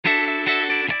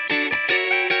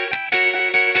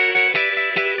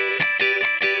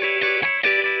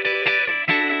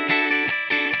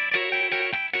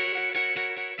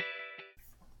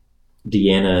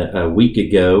Deanna, a week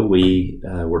ago, we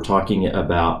were talking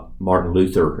about Martin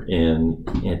Luther in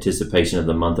anticipation of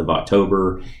the month of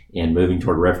October and moving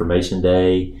toward Reformation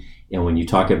Day. And when you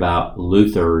talk about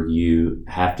Luther, you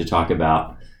have to talk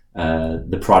about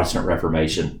the Protestant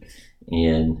Reformation.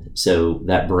 And so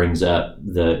that brings up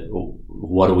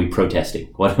what are we protesting?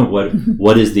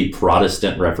 What is the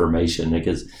Protestant Reformation?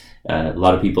 Because a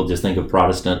lot of people just think of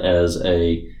Protestant as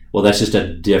that's just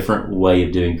a different way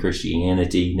of doing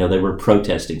Christianity. No, they were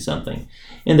protesting something.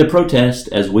 And the protest,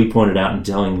 as we pointed out in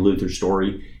telling Luther's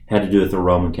story, had to do with the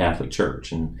Roman Catholic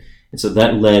Church. And so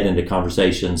that led into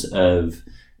conversations of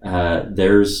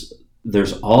there's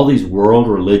all these world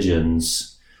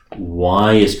religions.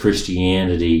 Why is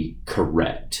Christianity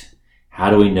correct? How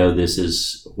do we know this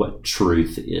is what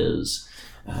truth is?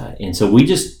 And so we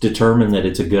just determined that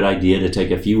it's a good idea to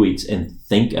take a few weeks and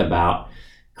think about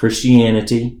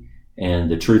Christianity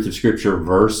and the truth of Scripture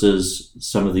versus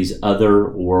some of these other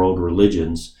world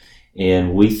religions.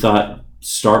 And we thought,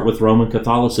 start with Roman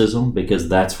Catholicism because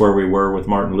that's where we were with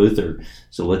Martin Luther.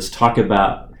 So let's talk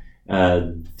about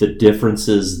the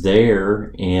differences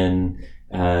there, and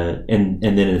then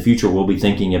in the future we'll be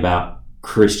thinking about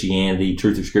Christianity,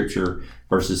 truth of Scripture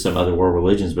versus some other world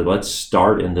religions. But let's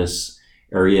start in this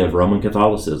area of Roman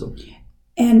Catholicism.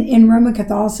 And in Roman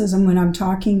Catholicism, when I'm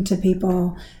talking to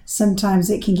people, sometimes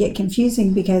it can get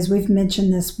confusing because we've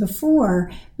mentioned this before,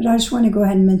 but I just want to go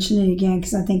ahead and mention it again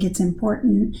because I think it's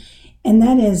important. And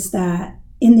that is that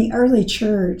in the early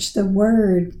church, the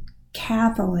word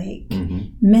Catholic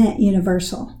meant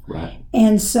universal. Right.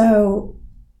 And so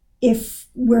if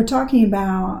we're talking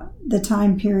about the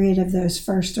time period of those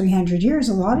first 300 years,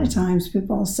 a lot of times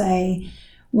people say,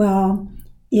 well,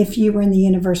 if you were in the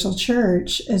universal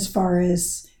church, as far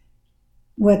as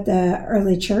what the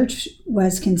early church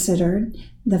was considered,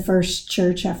 the first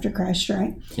church after Christ,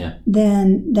 right? Yeah.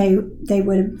 Then they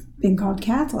would have been called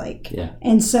Catholic. Yeah.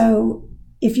 And so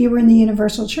if you were in the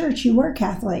universal church, you were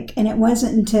Catholic. And it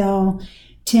wasn't until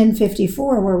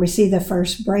 1054 where we see the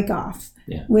first break off,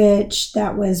 which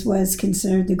that was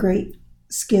considered the Great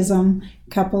Schism. A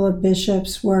couple of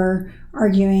bishops were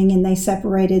arguing, and they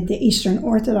separated the Eastern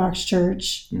Orthodox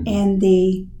Church and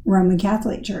the Roman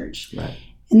Catholic Church. Right.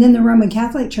 And then the Roman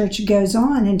Catholic Church goes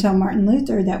on until Martin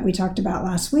Luther that we talked about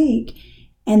last week,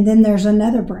 and then there's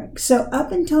another break. So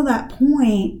up until that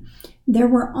point, there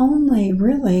were only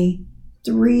really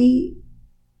three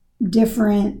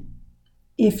different,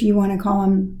 if you want to call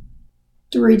them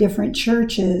three different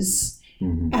churches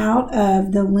out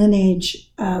of the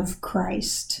lineage of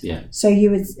Christ. Yeah. So you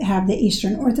would have the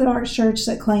Eastern Orthodox Church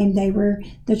that claimed they were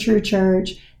the true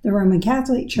church, the Roman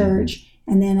Catholic Church,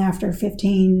 and then after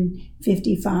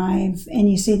 1555,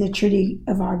 and you see the Treaty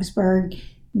of Augsburg,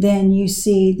 then you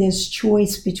see this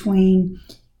choice between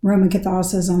Roman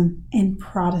Catholicism and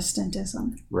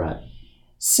Protestantism. Right.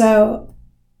 So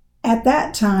at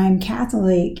that time,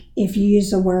 Catholic, if you use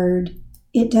the word,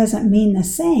 it doesn't mean the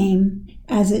same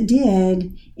as it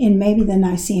did in maybe the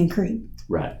Nicene Creed.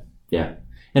 Right. Yeah.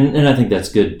 And I think that's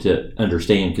good to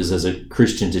understand, because as a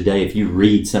Christian today, if you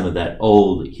read some of that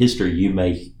old history, you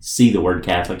may see the word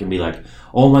Catholic and be like,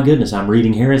 oh my goodness, I'm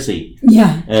reading heresy.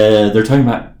 Yeah. They're talking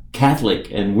about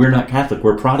Catholic, and we're not Catholic,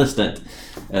 we're Protestant.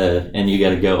 And you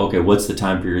got to go, okay, what's the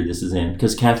time period this is in?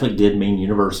 Because Catholic did mean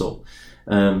universal.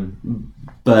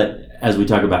 But as we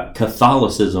talk about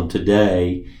Catholicism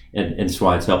today, and it's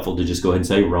why it's helpful to just go ahead and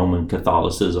say Roman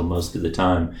Catholicism most of the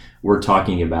time, we're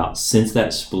talking about since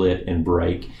that split and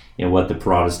break and what the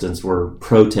Protestants were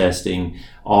protesting,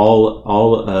 all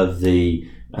of the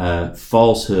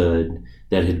falsehood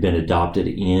that had been adopted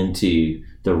into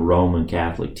the Roman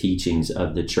Catholic teachings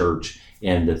of the church,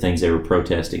 and the things they were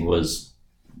protesting was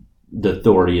the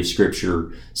authority of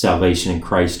Scripture, salvation in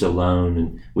Christ alone,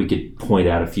 and we could point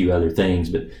out a few other things,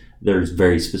 but there's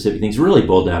very specific things really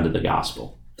boiled down to the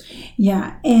gospel.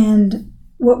 Yeah, and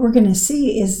what we're going to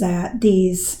see is that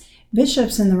these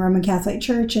bishops in the Roman Catholic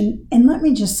Church, and let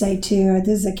me just say too,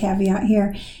 there's a caveat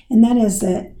here, and that is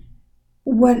that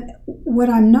what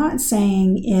I'm not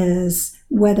saying is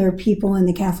whether people in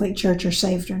the Catholic Church are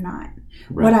saved or not.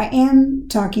 Right. What I am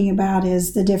talking about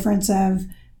is the difference of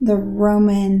the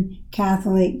Roman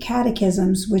Catholic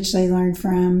catechisms, which they learned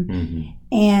from,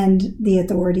 and the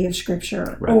authority of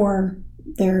Scripture, right, or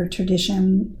their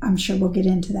tradition. I'm sure we'll get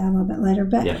into that a little bit later.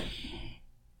 But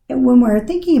when we're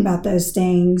thinking about those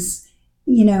things,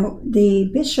 you know, the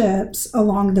bishops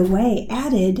along the way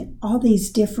added all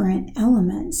these different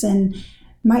elements. And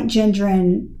Mike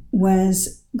Gendron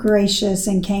was gracious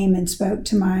and came and spoke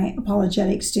to my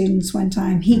apologetic students one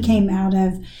time. He came out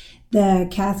of the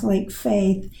Catholic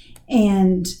faith,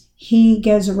 and he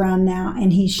goes around now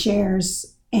and he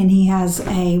shares, and he has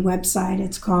a website.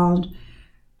 It's called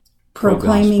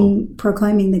Proclaiming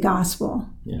the Gospel.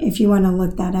 Yeah. If you want to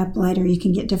look that up later, you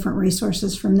can get different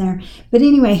resources from there. But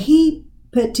anyway, he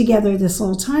put together this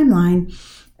little timeline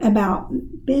about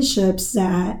bishops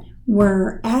that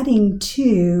were adding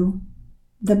to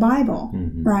the Bible,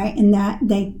 right? And that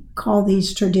they call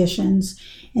these traditions,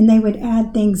 and they would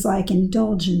add things like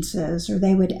indulgences, or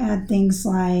they would add things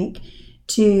like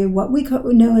to what we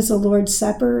know as the Lord's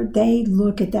Supper. They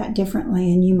look at that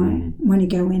differently, and you might want to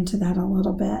go into that a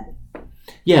little bit.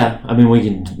 Yeah, I mean, we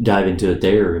can dive into it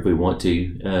there if we want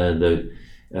to.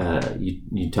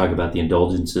 You talk about the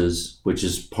indulgences, which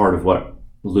is part of what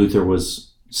Luther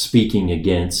was speaking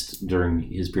against during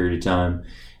his period of time.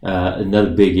 Another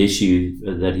big issue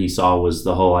that he saw was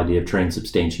the whole idea of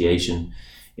transubstantiation,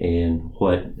 and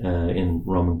what in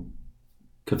Roman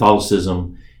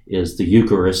Catholicism is the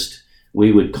Eucharist.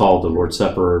 We would call the Lord's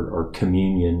Supper or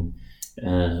communion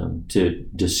to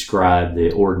describe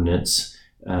the ordinance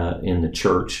in the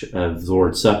church of the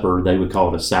Lord's Supper. They would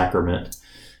call it a sacrament,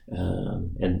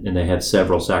 and they have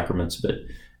several sacraments, but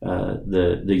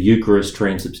the Eucharist,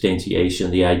 transubstantiation,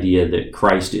 the idea that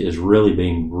Christ is really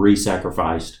being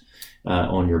re-sacrificed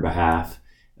on your behalf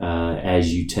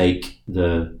as you take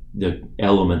the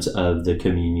elements of the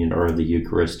communion or the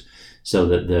Eucharist, so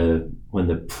that when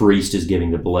the priest is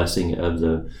giving the blessing of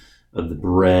the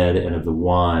bread and of the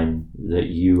wine, that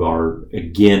you are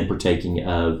again partaking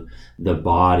of the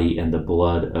body and the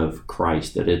blood of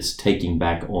Christ, that it's taking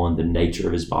back on the nature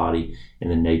of his body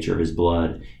and the nature of his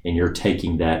blood, and you're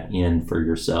taking that in for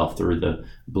yourself through the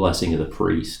blessing of the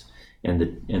priest and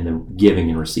the giving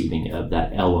and receiving of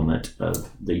that element of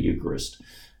the Eucharist,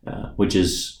 which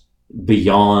is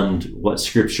beyond what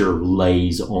Scripture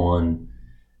lays on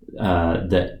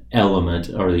the element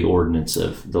or the ordinance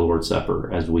of the Lord's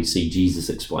Supper, as we see Jesus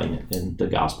explain it in the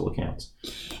Gospel accounts.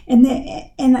 And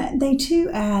they too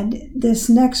add this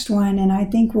next one, and I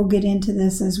think we'll get into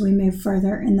this as we move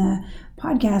further in the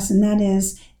podcast, and that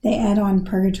is they add on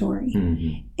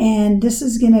purgatory. And this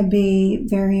is going to be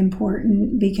very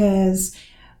important, because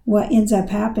what ends up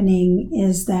happening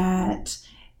is that,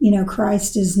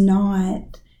 Christ is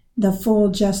not the full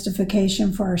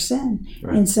justification for our sin.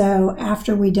 Right. And so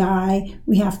after we die,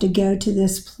 we have to go to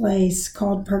this place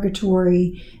called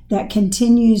purgatory that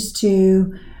continues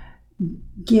to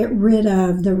get rid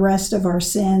of the rest of our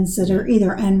sins that are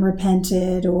either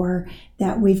unrepented or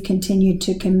that we've continued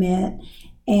to commit.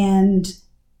 And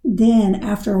then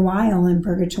after a while in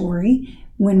purgatory,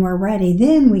 when we're ready,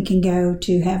 then we can go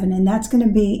to heaven. And that's going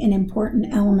to be an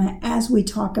important element as we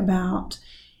talk about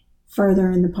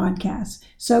further in the podcast.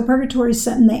 So purgatory is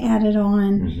something they added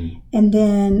on. And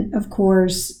then, of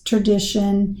course,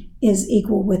 tradition is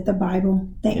equal with the Bible.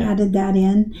 They added that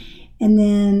in. And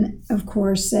then, of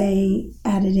course, they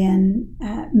added in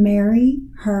Mary,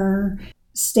 her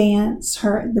stance,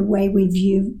 the way we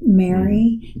view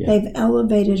Mary. They've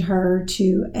elevated her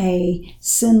to a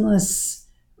sinless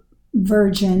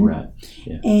virgin. Right.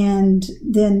 And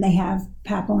then they have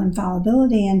papal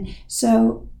infallibility. And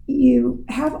so you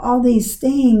have all these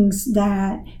things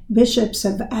that bishops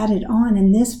have added on,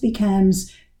 and this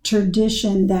becomes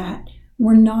tradition that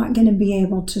we're not going to be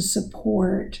able to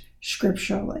support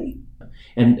scripturally.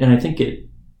 And I think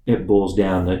it boils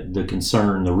down the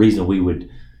concern, the reason we would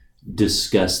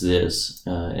discuss this,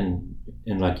 and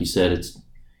like you said,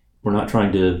 we're not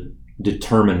trying to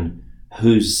determine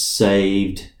who's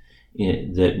saved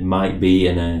that might be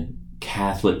in a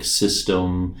Catholic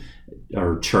system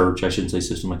or church, I shouldn't say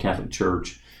system, a Catholic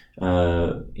church,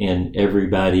 and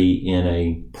everybody in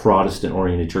a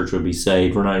Protestant-oriented church would be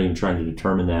saved. We're not even trying to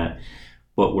determine that.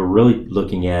 What we're really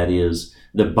looking at is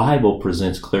the Bible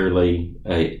presents clearly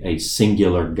a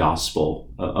singular gospel,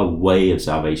 a way of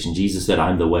salvation. Jesus said,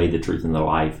 "I'm the way, the truth, and the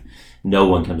life. No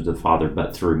one comes to the Father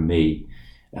but through me."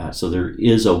 So there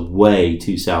is a way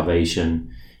to salvation,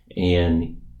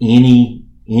 and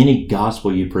any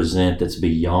gospel you present that's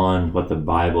beyond what the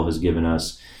Bible has given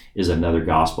us is another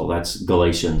gospel. That's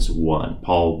Galatians 1.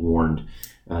 Paul warned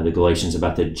the Galatians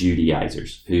about the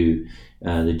Judaizers, who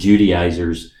the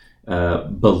Judaizers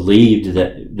believed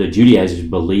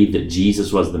that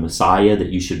Jesus was the Messiah that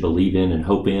you should believe in and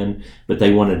hope in, but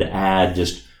they wanted to add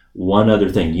just one other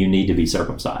thing: you need to be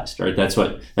circumcised. Right? That's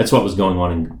what was going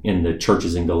on in the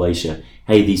churches in Galatia.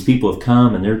 Hey, these people have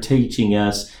come and they're teaching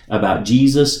us about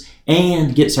Jesus,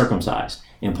 and get circumcised.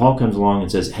 And Paul comes along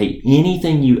and says, hey,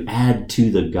 anything you add to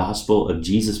the gospel of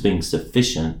Jesus being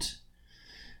sufficient,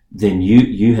 then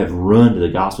you have ruined the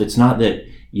gospel. It's not that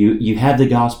you have the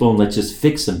gospel and let's just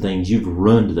fix some things. You've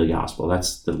ruined the gospel.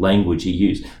 That's the language he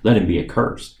used. Let him be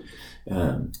accursed.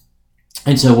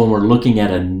 And so when we're looking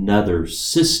at another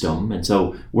system, and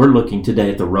so we're looking today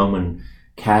at the Roman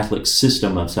Catholic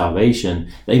system of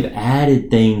salvation, they've added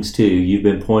things too. You've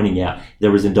been pointing out there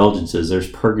was indulgences,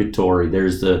 there's purgatory,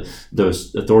 there's the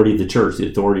authority of the church, the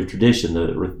authority of tradition,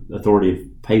 the authority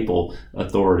of papal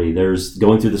authority, there's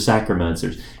going through the sacraments,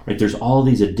 there's all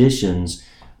these additions.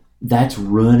 That's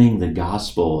ruining the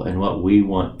gospel. And what we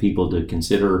want people to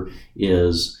consider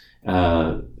is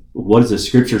what does the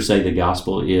scripture say the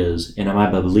gospel is? And am I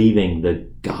believing the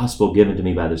gospel given to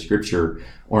me by the scripture,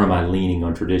 or am I leaning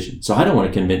on tradition? So I don't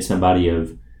want to convince somebody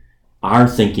of our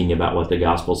thinking about what the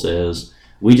gospel says.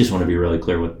 We just want to be really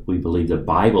clear what we believe the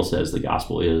Bible says the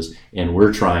gospel is, and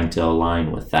we're trying to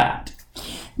align with that.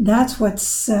 That's what's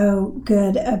so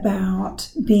good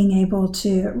about being able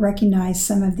to recognize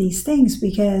some of these things,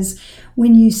 because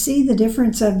when you see the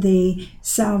difference of the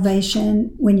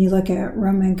salvation, when you look at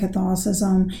Roman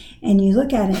Catholicism and you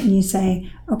look at it and you say,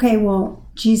 okay, well,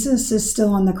 Jesus is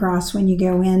still on the cross when you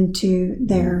go into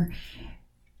their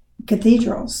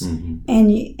cathedrals. Mm-hmm.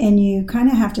 And you kind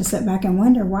of have to sit back and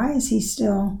wonder, why is he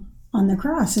still on the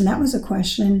cross? And that was a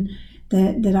question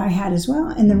that I had as well.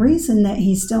 And the reason that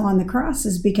he's still on the cross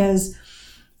is because,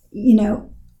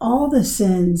 all the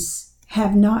sins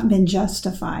have not been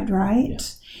justified,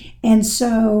 right? Yeah. And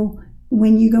so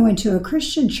when you go into a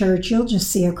Christian church, you'll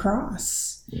just see a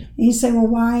cross. Yeah. And you say, well,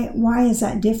 why is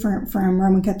that different from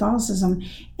Roman Catholicism?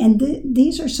 And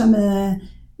these are some of the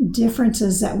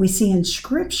differences that we see in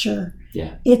Scripture.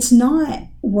 Yeah. It's not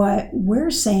what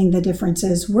we're saying the difference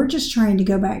is. We're just trying to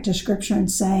go back to Scripture and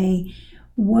say,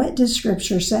 what does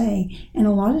Scripture say? And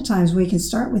a lot of times we can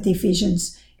start with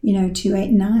Ephesians,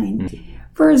 2:8-9. Mm-hmm.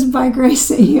 For it is by grace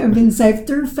that you have been saved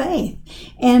through faith.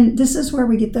 And this is where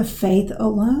we get the faith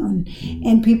alone. Mm-hmm.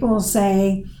 And people will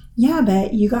say, yeah,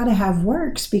 but you got to have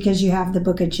works because you have the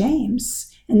book of James.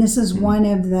 And this is one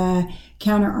of the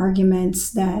counter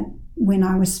arguments that when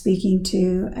I was speaking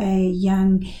to a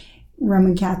young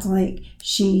Roman Catholic,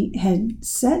 she had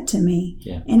said to me.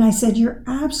 Yeah. And I said, you're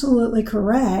absolutely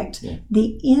correct. Yeah.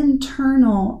 The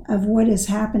internal of what has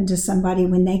happened to somebody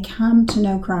when they come to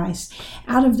know Christ,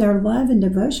 out of their love and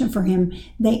devotion for him,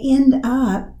 they end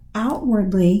up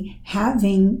outwardly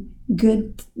having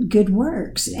good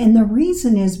works. And the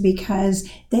reason is because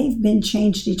they've been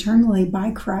changed eternally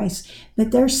by Christ,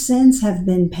 but their sins have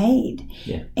been paid.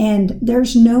 Yeah. And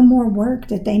there's no more work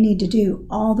that they need to do.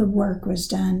 All the work was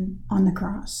done on the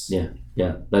cross. Yeah.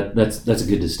 That's a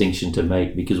good distinction to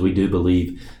make, because we do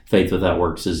believe faith without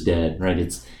works is dead, right?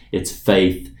 It's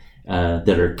faith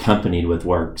that are accompanied with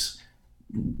works,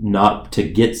 not to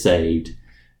get saved,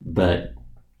 but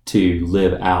to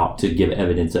live out, to give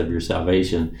evidence of your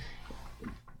salvation.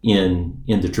 In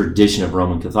the tradition of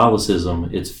Roman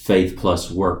Catholicism, it's faith plus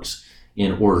works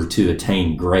in order to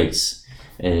attain grace.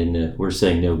 And we're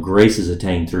saying, no, grace is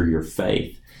attained through your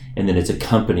faith. And then it's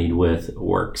accompanied with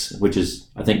works, which is,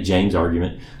 I think, James'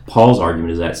 argument. Paul's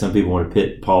argument is that some people want to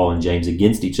pit Paul and James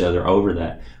against each other over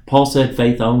that. Paul said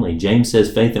faith only. James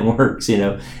says faith and works,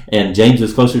 and James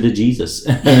was closer to Jesus.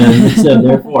 So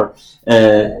therefore,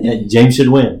 James should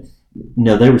win.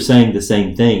 No, they were saying the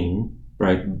same thing,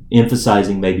 right?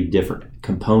 Emphasizing maybe different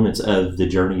components of the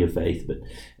journey of faith. But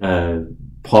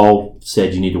Paul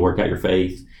said you need to work out your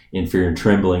faith in fear and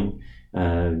trembling.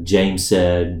 James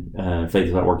said faith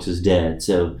without works is dead.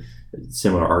 So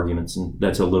similar arguments, and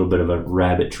that's a little bit of a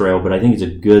rabbit trail, but I think it's a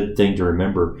good thing to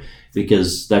remember,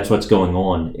 because that's what's going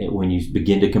on when you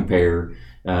begin to compare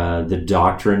the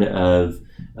doctrine of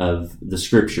the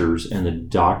Scriptures and the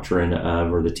doctrine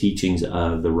of, or the teachings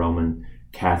of, the Roman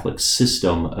Catholic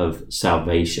system of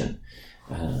salvation.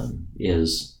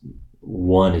 Is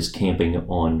one is camping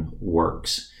on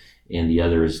works, and the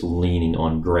other is leaning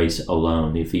on grace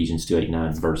alone, the Ephesians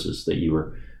 2:8-9 verses that you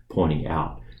were pointing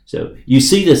out. So you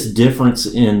see this difference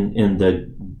in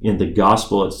the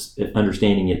gospel, its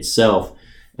understanding itself,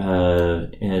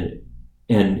 and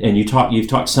you've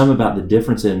talked some about the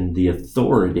difference in the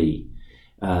authority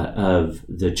of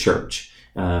the church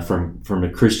from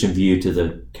the Christian view to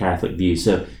the Catholic view.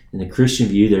 So in the Christian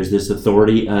view, there's this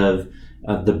authority of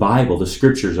the Bible. The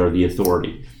Scriptures are the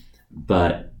authority,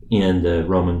 but in the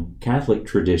Roman Catholic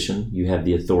tradition, you have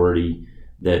the authority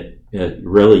that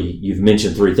really, you've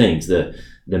mentioned three things: the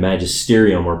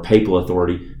magisterium or papal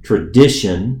authority,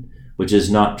 tradition, which is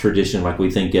not tradition like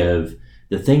we think of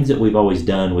the things that we've always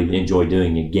done, we enjoy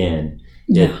doing again.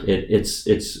 Yeah. It's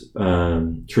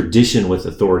tradition with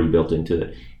authority built into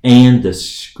it, and the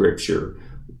Scripture.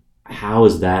 How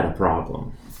is that a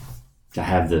problem? Yeah.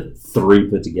 have the three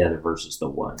put together versus the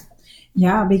one.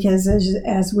 Yeah, because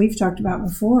as we've talked about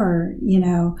before,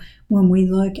 when we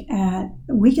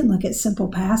can look at simple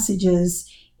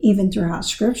passages even throughout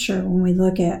Scripture. When we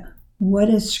look at what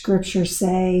does Scripture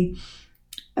say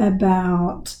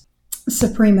about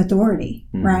supreme authority,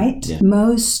 right? Yeah.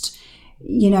 Most,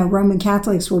 Roman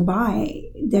Catholics will buy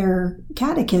their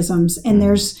catechisms, and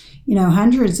there's,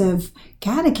 hundreds of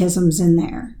catechisms in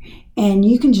there. And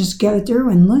you can just go through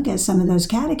and look at some of those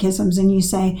catechisms and you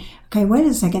say, okay, wait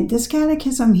a second, this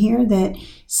catechism here that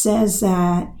says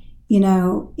that,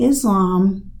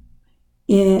 Islam,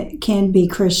 it can be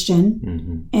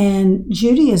Christian, and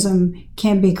Judaism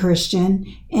can be Christian,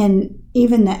 and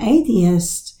even the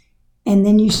atheist. And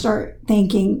then you start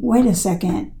thinking, wait a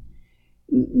second,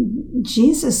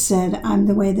 Jesus said, I'm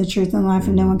the way, the truth, and life,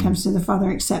 and no one comes to the Father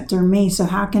except through me. So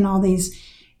how can all these,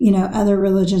 other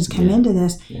religions come into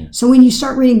this? Yeah. So when you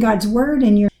start reading God's word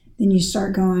then you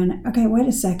start going, okay, wait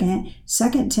a second.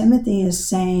 2 Timothy is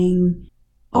saying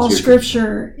all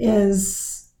Scripture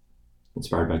is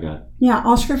inspired by God. Yeah,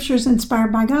 all Scripture is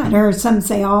inspired by God. Or some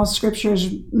say all Scripture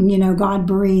is, God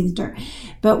breathed.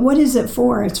 But what is it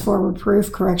for? It's for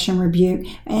reproof, correction, rebuke.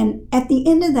 And at the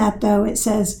end of that, though, it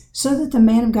says, so that the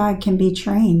man of God can be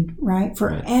trained, right?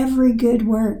 For every good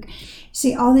work.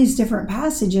 See, all these different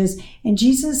passages. And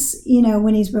Jesus,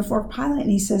 when he's before Pilate,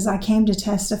 and he says, I came to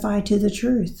testify to the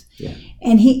truth. Yeah.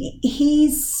 And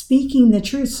he's speaking the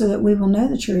truth so that we will know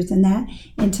the truth. And that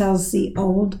entails the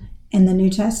Old and the New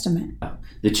Testament.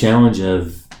 The challenge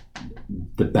of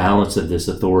the balance of this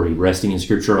authority, resting in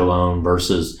Scripture alone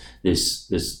versus this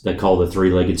they call the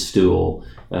three-legged stool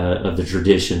of the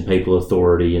tradition, papal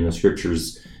authority, and the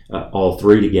Scriptures, all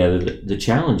three together. The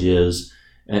challenge is,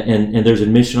 and there's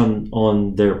admission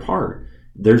on their part.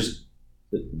 Because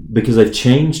they've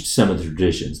changed some of the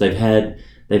traditions. They've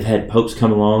had popes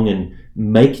come along and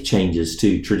make changes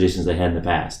to traditions they had in the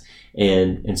past.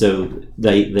 And so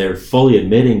they're fully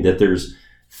admitting that there's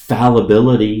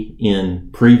fallibility in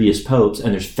previous popes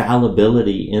and there's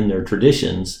fallibility in their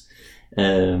traditions.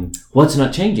 What's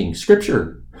not changing?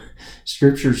 Scripture.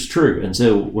 Scripture's true. And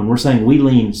so when we're saying we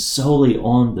lean solely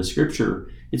on the Scripture,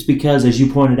 it's because, as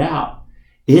you pointed out,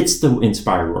 it's the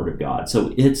inspired Word of God.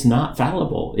 So it's not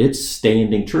fallible. It's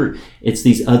standing true. It's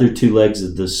these other two legs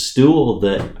of the stool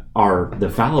that are the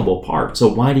fallible part. So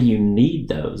why do you need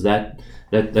those?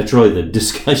 That's really the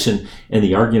discussion and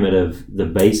the argument of the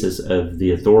basis of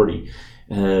the authority.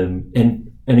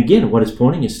 And again, what it's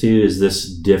pointing us to is this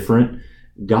different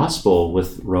gospel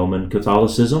with Roman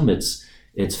Catholicism.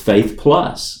 It's faith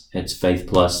plus. It's faith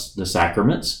plus the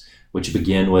sacraments, which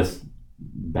begin with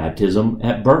baptism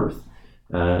at birth,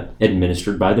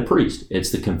 administered by the priest.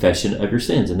 It's the confession of your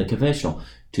sins in the confessional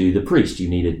to the priest. You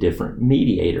need a different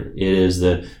mediator. It is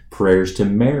the prayers to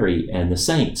Mary and the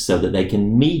saints so that they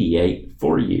can mediate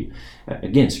for you.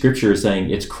 Again, Scripture is saying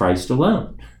it's Christ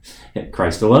alone.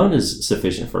 Christ alone is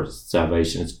sufficient for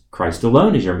salvation. It's Christ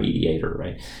alone is your mediator,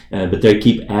 right? But they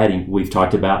keep adding. We've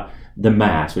talked about the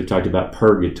Mass. We've talked about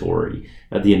purgatory,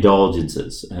 the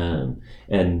indulgences, and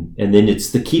then it's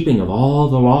the keeping of all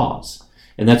the laws.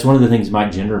 And that's one of the things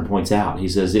Mike Gendron points out. He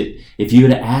says, if you were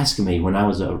to ask me when I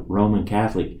was a Roman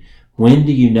Catholic, when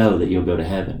do you know that you'll go to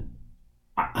heaven?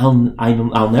 I'll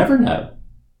never know.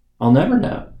 I'll never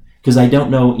know. Because I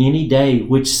don't know any day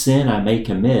which sin I may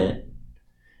commit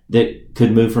that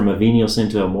could move from a venial sin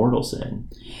to a mortal sin.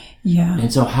 Yeah.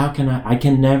 And so how can I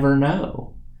can never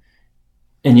know.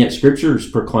 And yet Scripture is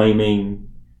proclaiming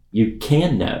you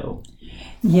can know.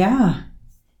 Yeah.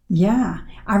 Yeah.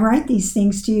 I write these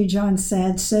things to you, John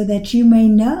said, so that you may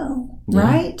know,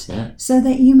 right? Yeah. So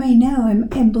that you may know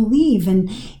and believe. And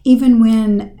even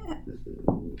when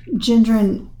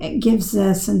Gendron gives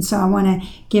this, and so I want to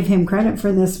give him credit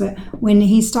for this, but when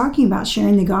he's talking about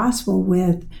sharing the gospel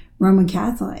with Roman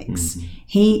Catholics,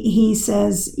 he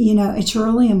says, it's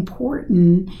really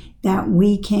important that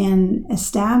we can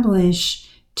establish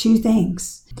two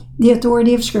things: the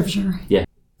authority of Scripture,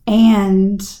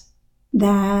 and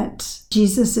that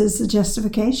Jesus is the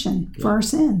justification for our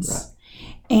sins. Right.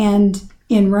 And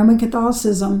in Roman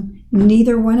Catholicism,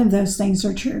 neither one of those things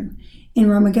are true. In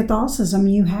Roman Catholicism,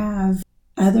 you have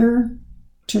other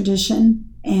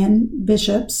tradition and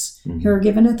bishops who are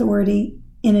given authority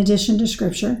in addition to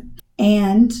Scripture.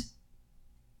 And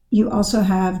you also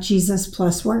have Jesus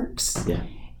plus works. Yeah.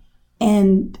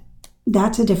 And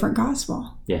that's a different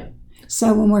gospel. Yeah.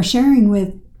 So when we're sharing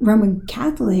with Roman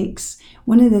Catholics,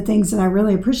 one of the things that I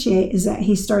really appreciate is that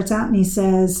he starts out and he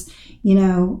says,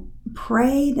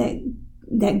 pray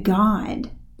that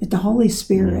God, that the Holy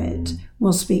Spirit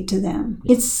will speak to them.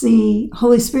 It's the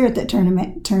Holy Spirit that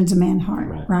turns a man's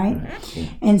heart, right? Yeah.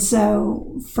 And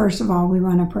so, first of all, we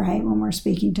want to pray when we're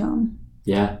speaking to them.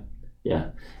 Yeah.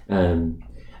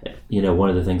 One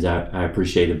of the things I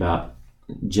appreciate about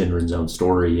Gendron's own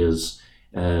story is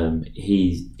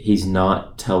he's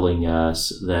not telling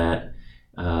us that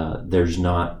there's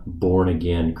not born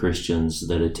again Christians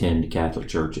that attend Catholic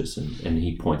churches, and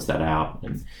he points that out,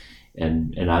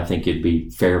 and I think it'd be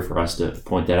fair for us to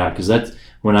point that out, because that's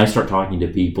when I start talking to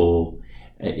people,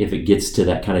 if it gets to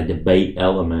that kind of debate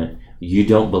element, you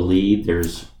don't believe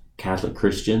there's Catholic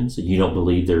Christians, and you don't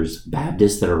believe there's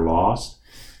Baptists that are lost,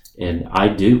 and I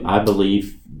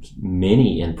believe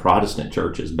many in Protestant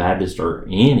churches, Baptist or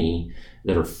any,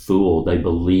 that are fooled. They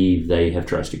believe they have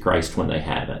trusted Christ when they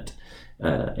haven't.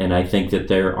 And I think that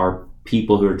there are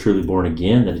people who are truly born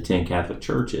again that attend Catholic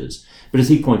churches. But as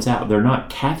he points out, they're not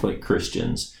Catholic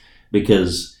Christians,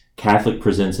 because Catholic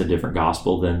presents a different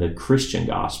gospel than the Christian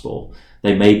gospel.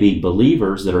 They may be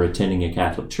believers that are attending a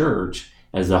Catholic church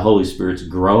as the Holy Spirit's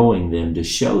growing them to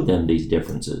show them these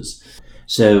differences.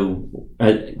 So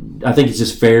I think it's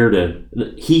just fair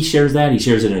he shares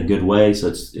it in a good way, so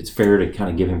it's fair to kind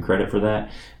of give him credit for that.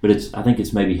 But I think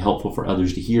it's maybe helpful for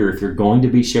others to hear. If you're going to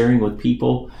be sharing with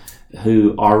people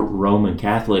who are Roman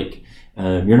Catholic,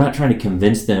 you're not trying to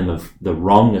convince them of the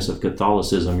wrongness of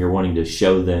Catholicism. You're wanting to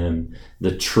show them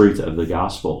the truth of the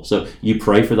gospel. So you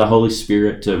pray for the Holy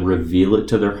Spirit to reveal it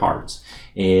to their hearts,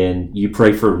 and you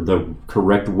pray for the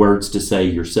correct words to say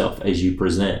yourself as you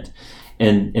present.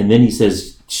 And then he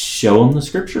says, show them the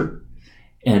Scripture,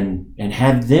 and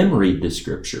have them read the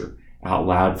Scripture out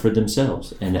loud for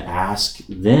themselves, and ask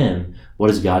them,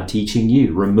 what is God teaching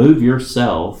you? Remove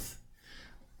yourself,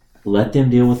 let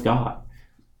them deal with God.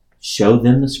 Show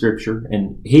them the Scripture.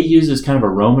 And he uses kind of a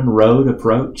Roman road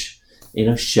approach.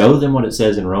 Show them what it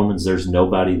says in Romans, there's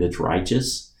nobody that's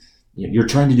righteous. You're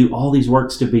trying to do all these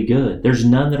works to be good. There's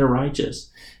none that are righteous.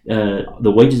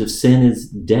 The wages of sin is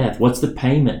death. What's the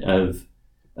payment of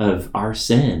our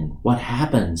sin? What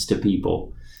happens to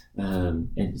people?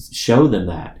 And show them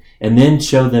that, and then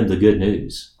show them the good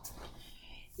news.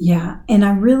 Yeah, and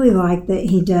I really like that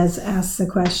he does ask the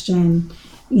question,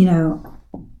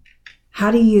 how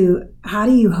do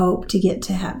you hope to get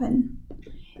to heaven?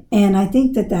 And I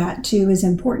think that too is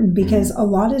important, because a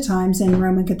lot of times in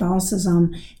Roman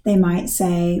Catholicism, they might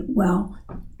say, well,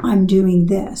 I'm doing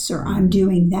this or I'm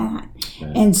doing that.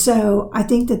 Right. And so I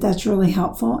think that that's really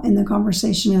helpful in the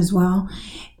conversation as well.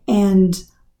 And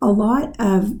a lot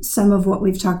of some of what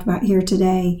we've talked about here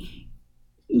today,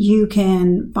 you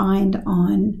can find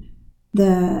on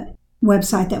the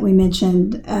website that we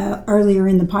mentioned earlier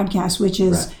in the podcast, which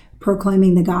is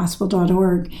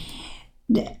proclaimingthegospel.org.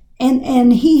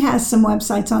 And he has some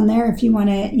websites on there if you want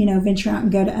to, venture out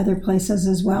and go to other places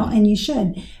as well, and you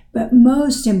should. But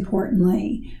most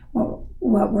importantly,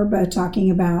 what we're both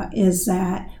talking about is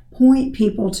that point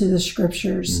people to the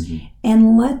Scriptures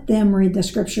and let them read the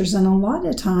Scriptures. And a lot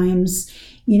of times,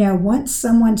 once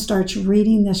someone starts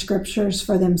reading the Scriptures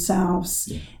for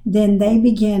themselves, then they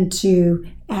begin to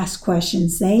ask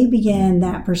questions. They begin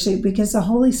that pursuit, because the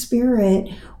Holy Spirit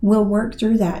will work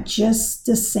through that just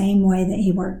the same way that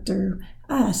he worked through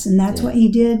us. And that's what he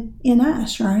did in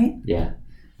us, right? Yeah.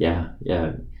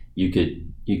 You could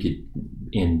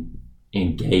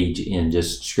engage in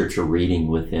just Scripture reading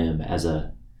with them as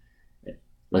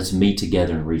let's meet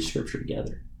together and read Scripture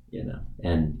together,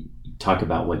 and talk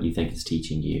about what you think is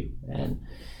teaching you,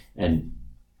 and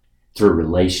through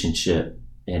relationship,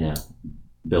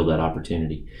 build that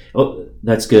opportunity. Oh,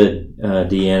 that's good,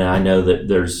 Deanna. I know that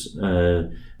there's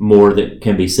more that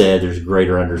can be said. There's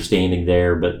greater understanding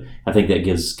there, but I think that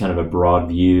gives kind of a broad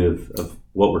view of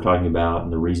what we're talking about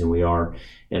and the reason we are,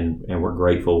 and we're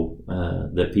grateful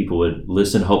that people would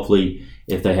listen. Hopefully,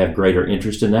 if they have greater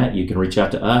interest in that, you can reach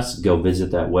out to us. Go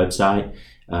visit that website,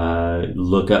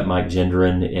 look up Mike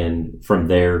Gendron, and from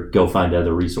there, go find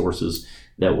other resources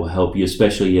that will help you,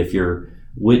 especially if you're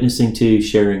witnessing to,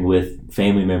 sharing with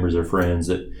family members or friends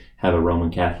that have a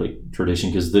Roman Catholic tradition,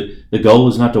 because the goal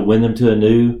is not to win them to a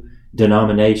new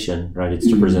denomination, right? It's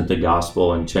to present the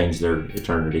gospel and change their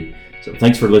eternity. So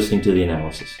thanks for listening to the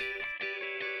analysis.